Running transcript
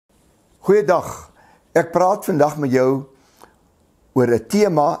Goeiedag, ek praat vandag met jou oor 'n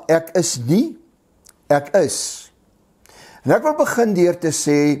tema, ek is nie, ek is. En ek wil begin deur te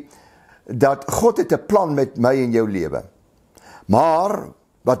sê, dat God het 'n plan met my en jou lewe. Maar,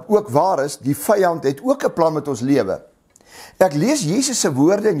 wat ook waar is, die vyand het ook 'n plan met ons lewe. Ek lees Jesus se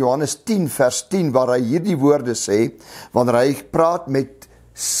woorde in Johannes 10 vers 10, waar hy hierdie woorde sê, wanneer hy praat met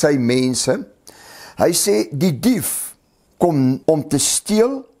sy mense. Hy sê, die dief kom om te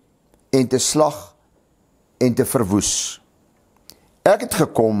steel en te slag en te verwoes. Ek het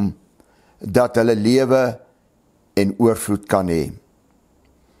gekom dat hulle lewe en oorvloed kan hê.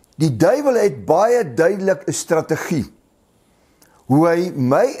 Die duiwel het baie duidelik 'n strategie, hoe hy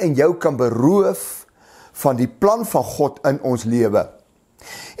my en jou kan beroof van die plan van God in ons lewe.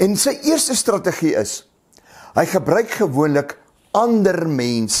 En sy eerste strategie is, hy gebruik gewoonlik ander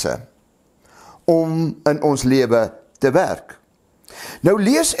mense om in ons lewe te werk. Nou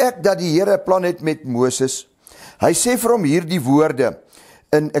lees ek dat die Here 'n plan het met Moses. Hy sê vir hom hierdie woorde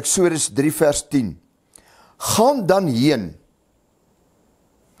in Eksodus 3 vers 10. Gaan dan heen,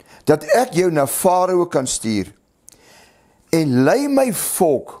 dat ek jou na Farao kan stuur, en lei my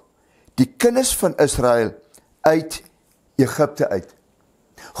volk, die kinders van Israel, uit Egipte uit.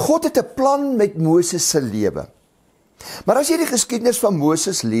 God het 'n plan met Moses se lewe. Maar as jy die geskiedenis van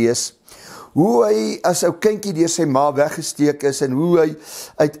Moses lees, hoe hy as ou kindjie deur sy ma weggesteek is, en hoe hy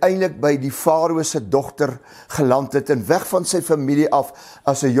uiteindelik by die Farao se dogter geland het, en weg van sy familie af,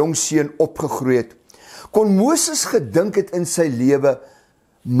 as 'n jong seun opgegroei het, kon Moses gedink het in sy lewe,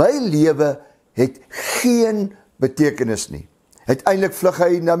 my lewe het geen betekenis nie. Uiteindelik vlug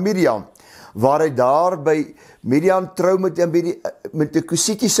hy na Midian, waar hy daar by Midian trou met 'n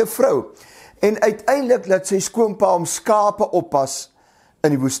Kusitiese vrou, en uiteindelik laat sy skoonpa hom skape oppas in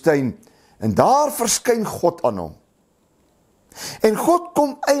die woestyn, en daar verskyn God aan hom. En God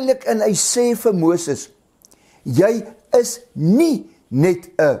kom eintlik en hy sê vir Moses, jy is nie net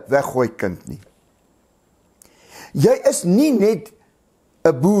 'n weggooi kind nie. Jy is nie net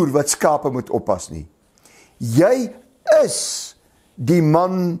 'n boer wat skape moet oppas nie. Jy is die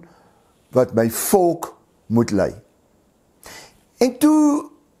man wat my volk moet lei. En toe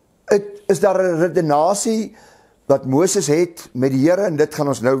is daar 'n redenasie wat Moses het met die Here, en dit gaan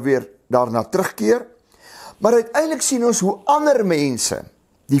ons nou weer daarna terugkeer. Maar uiteindelik sien ons hoe ander mense,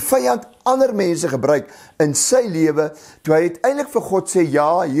 die vyand ander mense gebruik in sy lewe, toe hy uiteindelik vir God sê,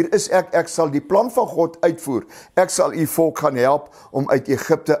 ja, hier is ek sal die plan van God uitvoer. Ek sal u volk gaan help om uit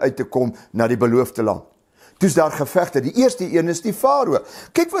Egipte uit te kom na die beloofde land. Toe is daar gevegte. Die eerste een is die Farao.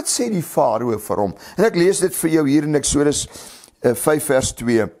 Kyk wat sê die Farao vir hom. En ek lees dit vir jou hier in Eksodus 5 vers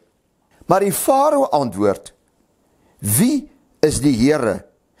 2. Maar die Farao antwoord, wie is die Here?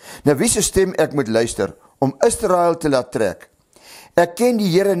 Na wie se stem ek moet luister om Israel te laat trek? Ek ken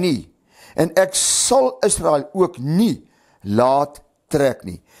die Here nie, en ek sal Israel ook nie laat trek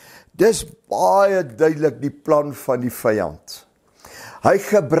nie. Dis baie duidelik die plan van die vyand. Hy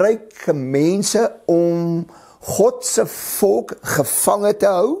gebruik mense om God se volk gevange te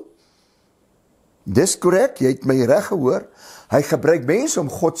hou. Dis korrek, jy het my reg gehoor. Hy gebruik mense om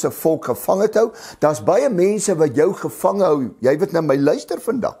God se volk gevange te hou. Daar's baie mense wat jou gevange hou. Jy wat na my luister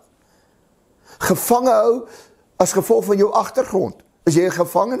vandag. Gevange hou as gevolg van jou agtergrond. Is jy 'n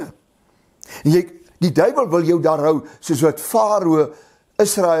gevangene? En die duiwel wil jou daar hou, soos wat Farao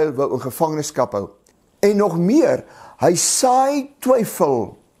Israel wou in gevangenskap hou. En nog meer, hy saai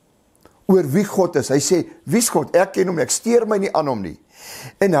twyfel oor wie God is. Hy sê, wie is God? Ek ken hom, ek steur my nie aan hom nie.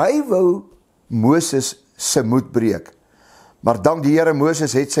 En hy wou Moses se moed breek. Maar dank die Here,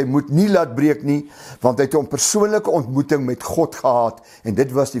 Moses het sy moed nie laat breek nie, want hy het 'n persoonlike ontmoeting met God gehad, en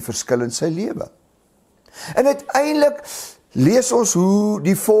dit was die verskil in sy lewe. En uiteindelik lees ons hoe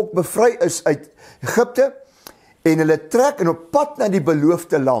die volk bevry is uit Egipte, en hulle trek en op pad na die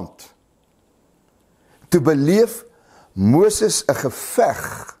beloofde land. Toe beleef Moses 'n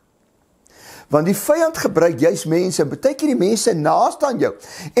geveg, want die vyand gebruik juist mense, baie keer die mense naaste aan jou,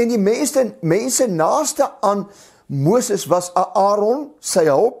 en die mense naaste aan Moses was Aaron, sy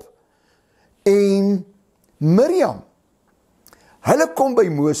hulp, en Miriam. Hulle kom by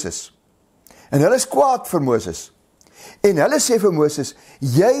Moses, en hulle is kwaad vir Moses, en hulle sê vir Moses,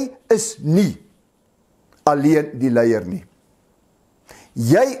 jy is nie alleen die leier nie.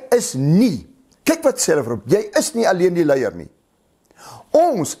 Jy is nie, kyk wat sê hulle vir hom, jy is nie alleen die leier nie.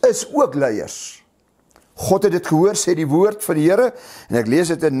 Ons is ook leiers. God het dit gehoor, sê die woord van die Here, en ek lees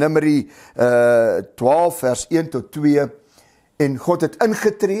dit in Numeri 12 vers 1 tot 2, en God het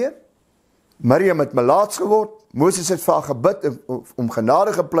ingetree, Miriam het melaats geword, Moses het vir haar gebid en om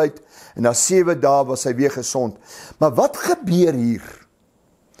genade gepleit, en na 7 dae was sy weer gesond. Maar wat gebeur hier?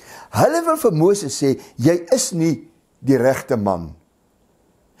 Hulle wil vir Moses sê, jy is nie die regte man.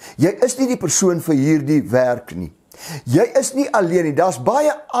 Jy is nie die persoon vir hierdie werk nie. Jy is nie alleen nie, daar's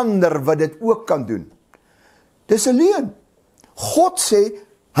baie ander wat dit ook kan doen. Dis 'n leuen. God sê,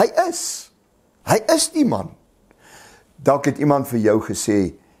 hy is die man. Dalk het iemand vir jou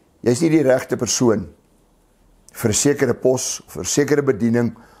gesê, jy is nie die regte persoon vir 'n sekere pos, vir 'n sekere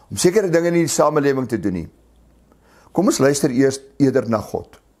bediening, om sekere dinge in die samelewing te doen nie. Kom ons luister eerder na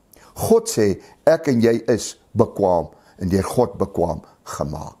God. God sê, ek en jy is bekwaam, en deur God bekwaam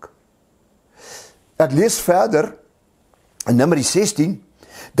gemaak. Ek lees verder, in Numeri 16,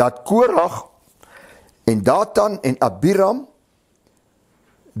 dat Korag, en Datan, en Abiram,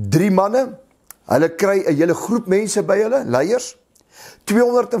 3 manne, hulle kry 'n hele groep mense by hulle, leiers,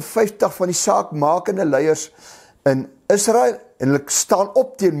 250 van die saakmakende leiers in Israel, en hulle staan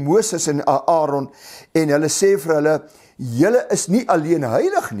op teen Moses en Aaron, en hulle sê vir hulle, julle is nie alleen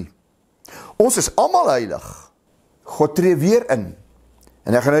heilig nie, ons is almal heilig. God tree weer in,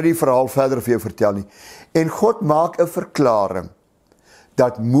 en ek gaan nou die verhaal verder vir jou vertel nie, en God maak 'n verklaring,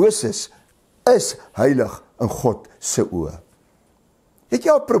 dat Moses is heilig in God se oë. Het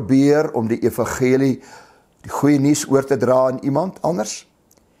jy al probeer om die evangelie, die goeie nuus oor te dra aan iemand anders?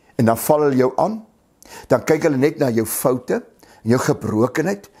 En dan val hulle jou aan, dan kyk hulle net na jou foute, en jou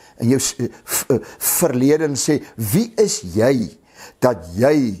gebrokenheid, en jou verlede, en sê, wie is jy, dat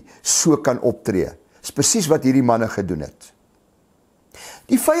jy so kan optree? Dis presies wat hierdie manne gedoen het.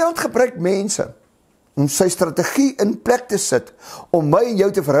 Die vyand gebruik mense, om sy strategie in plek te sit, om my en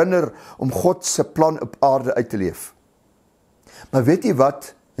jou te verhinder, om God se plan op aarde uit te leef. Maar weet jy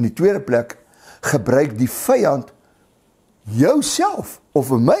wat, in die tweede plek, gebruik die vyand jou self, of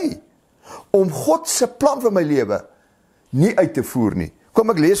vir my, om God se plan vir my lewe, nie uit te voer nie. Kom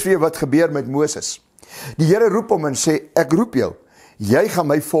ek lees vir jou wat gebeur met Moses. Die Here roep hom en sê, ek roep jou, jy gaan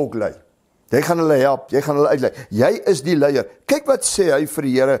my volk lei. Jy gaan hulle help, jy gaan hulle uitlei. Jy is die leier. Kyk wat sê hy vir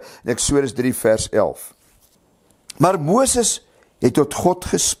die Here in Eksodus 3 vers 11. Maar Moses het tot God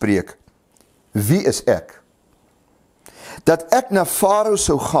gespreek, wie is ek? Dat ek na Farao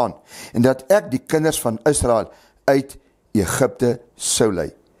sou gaan, en dat ek die kinders van Israel uit Egipte sou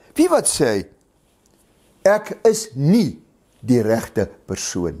lei. Wie wat sê hy? Ek is nie die regte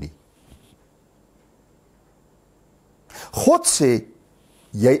persoon nie. God sê,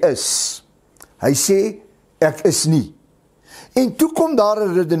 jy is. Hy sê, ek is nie. En toe kom daar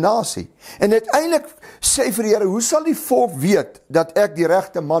 'n redenasie. En uiteindelik sê hy vir die Here, hoe sal die volk weet dat ek die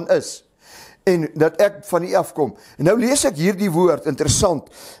regte man is? En dat ek van U afkom. En nou lees ek hierdie woord, interessant,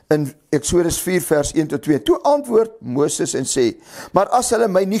 in Eksodus 4 vers 1 tot 2. Toe antwoord Moses en sê, maar as hulle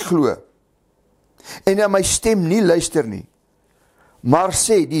my nie glo, en na my stem nie luister nie, maar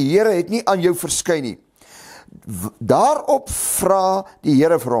sê, die Here het nie aan jou verskyn nie. Daarop vra die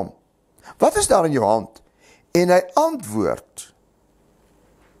Here vir hom, wat is daar in jou hand? En hy antwoord,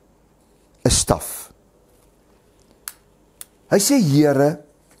 'n staf. Hy sê, Here,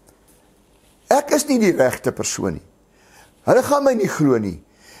 ek is nie die regte persoon nie. Hulle gaan my nie glo nie.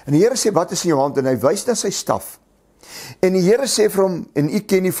 En die Here sê, wat is in jou hand? En hy wys na sy staf. En die Here sê vir hom, en u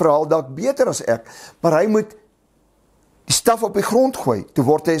ken die verhaal dalk beter as ek, maar hy moet die staf op die grond gooi, toe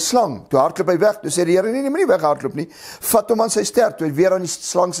word hy 'n slang, toe hardloop hy weg, toe sê die Here, nee, moet nie weg hardloop nie, vat hom aan sy stert, toe hy weer aan die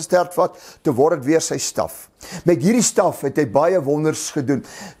slang se stert vat, toe word het weer sy staf. Met hierdie staf het hy baie wonders gedoen.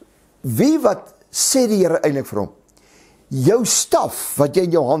 Wie wat sê die Here eintlik vir hom? Jou staf, wat jy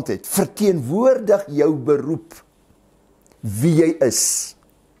in jou hand het, verteenwoordig jou beroep, wie jy is.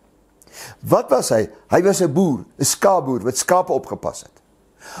 Wat was hy? Hy was 'n boer, 'n skaapboer, wat skape opgepas het.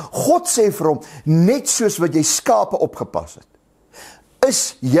 God sê vir hom, net soos wat jy skape opgepas het,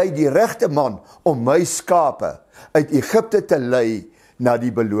 is jy die regte man om my skape uit Egipte te lei na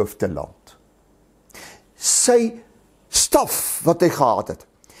die beloofde land. Sy staf wat hy gehad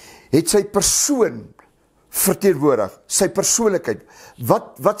het sy persoon verteenwoordig, sy persoonlikheid.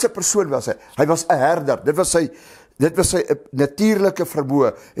 Wat sy persoon was hy? Hy was 'n herder, dit was sy natuurlike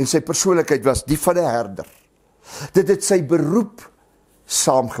vermoë, en sy persoonlikheid was die van 'n herder. Dit het sy beroep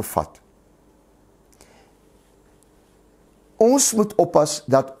saamgevat. Ons moet oppas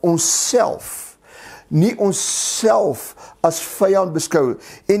dat ons nie onsself as vyand beskou,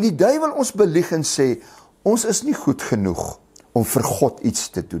 en die duiwel ons belieg en sê, ons is nie goed genoeg om vir God iets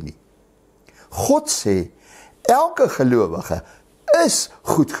te doen nie. God sê, elke gelowige is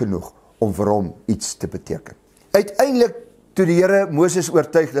goed genoeg om vir hom iets te beteken. Uiteindelik, toe die Here Moses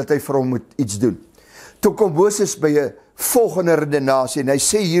oortuig dat hy vir hom moet iets doen, toe kom Moses by 'n volgende redenasie, en hy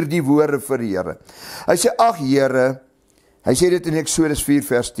sê hierdie woorde vir die Here. Hy sê, ag Here, hy sê dit in Eksodus 4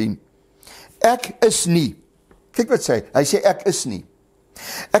 vers 10, ek is nie, kyk wat sê hy sê ek is nie,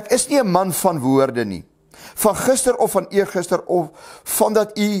 Ek is nie 'n man van woorde nie, van gister of van eergister of van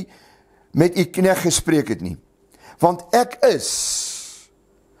dat u met u knegt gespreek het nie, want ek is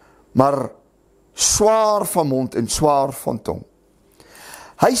maar swaar van mond en swaar van tong.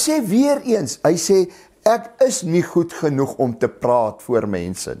 Hy sê weer eens, hy sê, ek is nie goed genoeg om te praat voor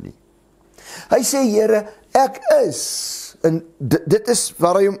mense nie. Hy sê, Here, ek is, en dit is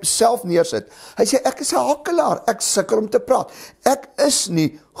waar hy homself neersit. Hy sê, ek is 'n hakkelaar, ek sukkel om te praat. Ek is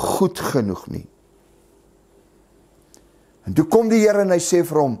nie goed genoeg nie. En toe kom die Here en hy sê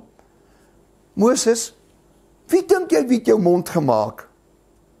vir hom, Moses, wie dink jy wie het jou mond gemaak?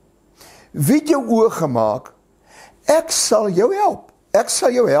 Wie het jou oë gemaak? Ek sal jou help. Ek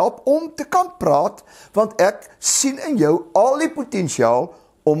sal jou help om te kan praat, want ek sien in jou al die potensiaal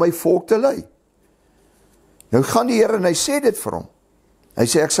om my volk te lei. Nou gaan die Here en hy sê dit vir hom. Hy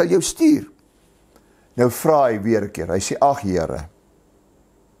sê, ek sal jou stuur. Nou vra hy weer 'n keer. Hy sê, ag Here,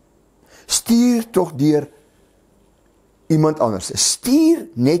 stuur tog deur iemand anders. Stuur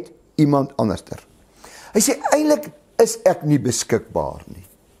net iemand anders. Hy sê, eintlik is ek nie beskikbaar nie.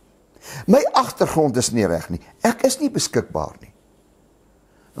 My agtergrond is nie reg nie. Ek is nie beskikbaar nie.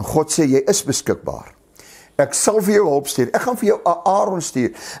 En God sê, jy is beskikbaar. Ek sal vir jou hulp stuur. Ek gaan vir jou Aaron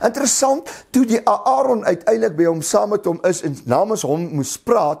stuur. Interessant, toe die Aaron uiteindelik by hom saam met hom is en namens hom moes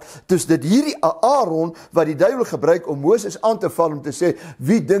praat, dus dit hierdie Aaron wat die duiwel gebruik om Moses aan te val om te sê,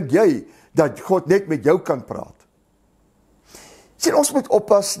 wie dink jy dat God net met jou kan praat? Sien, ons moet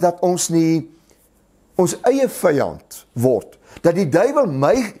oppas dat ons nie ons eie vyand word. Dat die duiwel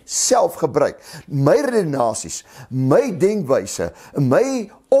myself gebruik, my redenasies, my denkwyse,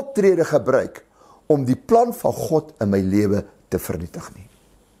 my optrede gebruik om die plan van God in my lewe te vernietig nie.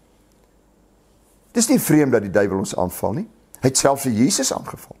 Dis nie vreemd dat die duiwel ons aanval nie. Hy het selfs vir Jesus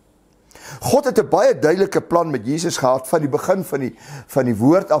aangeval. God het 'n baie duidelike plan met Jesus gehad van die begin van die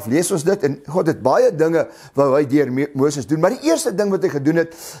woord af. Lees ons dit en God het baie dinge wat hy deur Moses doen. Maar die eerste ding wat hy gedoen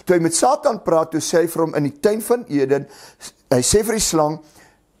het, toe hy met Satan praat, toe sê hy vir hom in die tuin van Eden, hy sê vir die slang,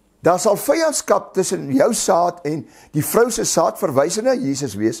 daar sal vyandskap tussen jou saad en die vrou se saad, verwysend na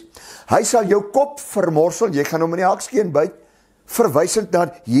Jesus wees. Hy sal jou kop vermorsel, jy gaan hom in die hakskeen byt, verwysend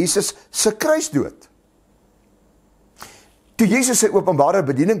na Jesus se kruisdood. Toe Jesus sy openbare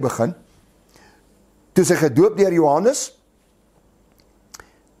bediening begin, toe sy gedoop deur Johannes,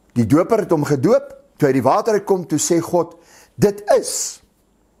 die doper het hom gedoop, toe hy die water uitkom, toe sê God, dit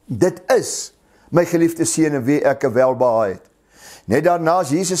is my geliefde seun in wie ek 'n welbehae het. Net daarna is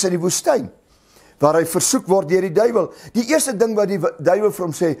Jesus in die woestyn, waar hy versoek word deur die duiwel. Die eerste ding wat die duiwel vir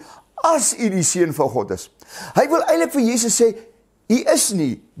hom sê, as u die seun van God is. Hy wil eintlik vir Jesus sê, u is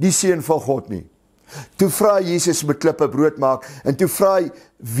nie die seun van God nie. Toe vra Jesus met klippe brood maak, en toe vra hy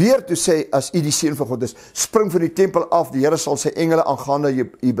weer toe sê, as u die seun van God is, spring van die tempel af, die Here sal sy engele aangaande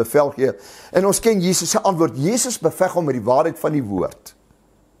u bevel gee. En ons ken Jesus se antwoord, Jesus beveg hom met die waarheid van die woord.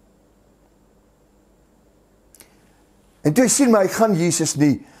 En toe hy sien, maar hy gaan Jesus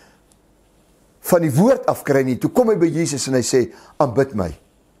nie van die woord afkry nie, toe kom hy by Jesus en hy sê, aanbid my.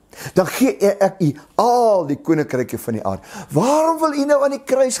 Dan gee ek u al die koninkryke van die aarde. Waarom wil u nou aan die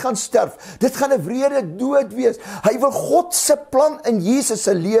kruis gaan sterf? Dit gaan 'n wrede dood wees. Hy wil God se plan in Jesus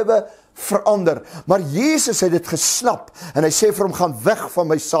se lewe verander. Maar Jesus het dit gesnap en hy sê vir hom, gaan weg van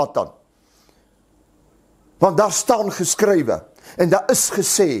my Satan. Want daar staan geskrywe en daar is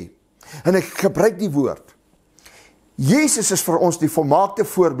gesê, en hy gebruik die woord. Jesus is vir ons die volmaakte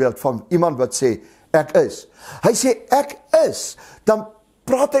voorbeeld van iemand wat sê, ek is. Hy sê, ek is, dan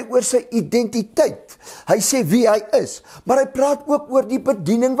praat hy oor sy identiteit. Hy sê wie hy is, maar hy praat ook oor die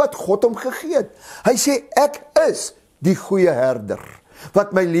bediening wat God hom gegee het. Hy sê, ek is die goeie herder,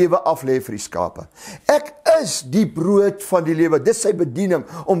 wat my lewe aflê vir die skape. Ek is die brood van die lewe, dis sy bediening,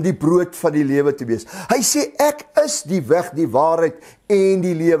 om die brood van die lewe te wees. Hy sê, ek is die weg, die waarheid en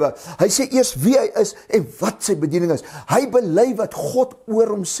die lewe. Hy sê eers wie hy is en wat sy bediening is. Hy bely wat God oor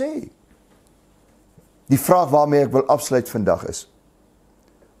hom sê. Die vraag waarmee ek wil afsluit vandag is,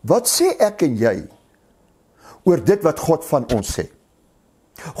 wat sê ek en jy oor dit wat God van ons sê?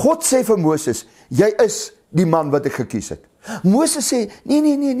 God sê vir Moses, jy is die man wat ek gekies het. Moses sê,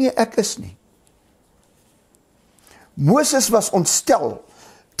 nee, ek is nie. Moses was ontstel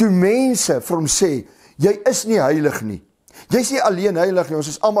toe mense vir hom sê, jy is nie heilig nie. Jy is nie alleen heilig nie, ons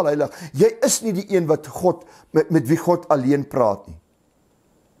is almal heilig. Jy is nie die een wat God, met wie God alleen praat nie.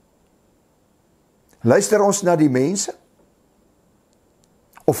 Luister ons na die mense?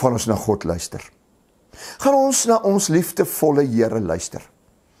 Of gaan ons na God luister? Gaan ons na ons liefdevolle Here luister?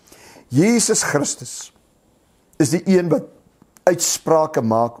 Jesus Christus is die een wat uitsprake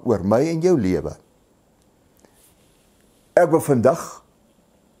maak oor my en jou lewe. Ek wil vandag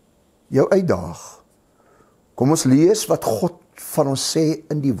jou uitdaag. Kom ons lees wat God van ons sê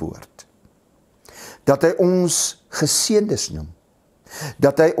in die woord. Dat hy ons geseëndes noem.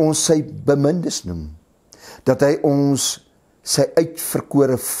 Dat hy ons sy bemindes noem. Dat hy ons sy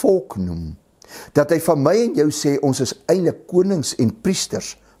uitverkore volk noem. Dat hy van my en jou sê, ons is eintlik konings en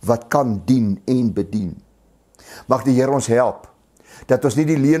priesters wat kan dien en bedien. Mag die Here ons help, dat ons nie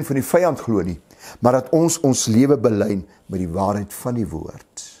die leuen van die vyand glo nie, maar dat ons ons lewe belyn met die waarheid van die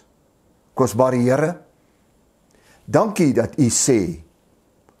woord. Kosbare Here, dankie dat U sê,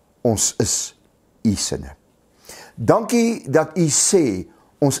 ons is U sinne. Dankie dat U sê,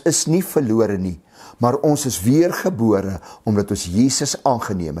 ons is nie verlore nie, maar ons is weergebore, omdat ons Jesus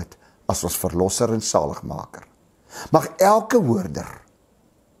aangeneem het, as ons verlosser en saligmaker. Mag elke hoorder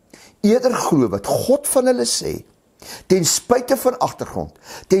eerder glo wat God van hulle sê, ten spyte van agtergrond,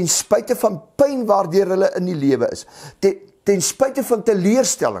 ten spyte van pyn waardeur hulle in die lewe is, ten spyte van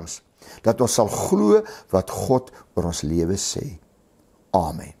teleurstellings, dat ons sal glo wat God oor ons lewe sê.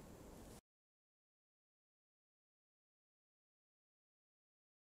 Amen.